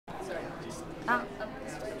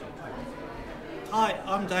Hi,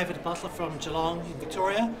 I'm David Butler from Geelong in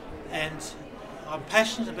Victoria, and I'm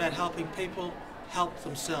passionate about helping people help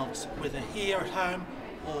themselves, whether here at home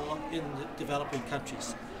or in the developing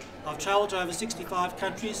countries. I've travelled to over 65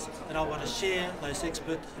 countries and I want to share those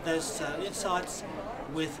insights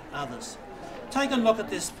with others. Take a look at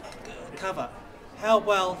this cover, how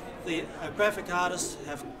well the graphic artists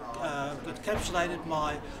have encapsulated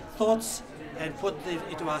my thoughts and put them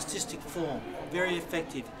into artistic form. Very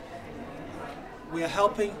effective. We are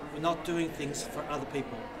helping, we're not doing things for other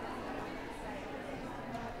people.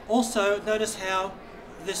 Also, notice how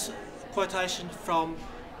this quotation from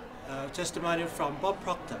testimonial from Bob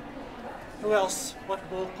Proctor. Who else, what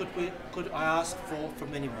more could I ask for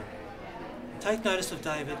from anyone? Take notice of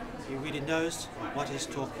David, he really knows what he's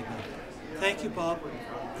talking about. Thank you, Bob.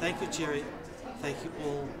 Thank you, Gerry. Thank you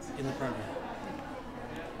all in the program.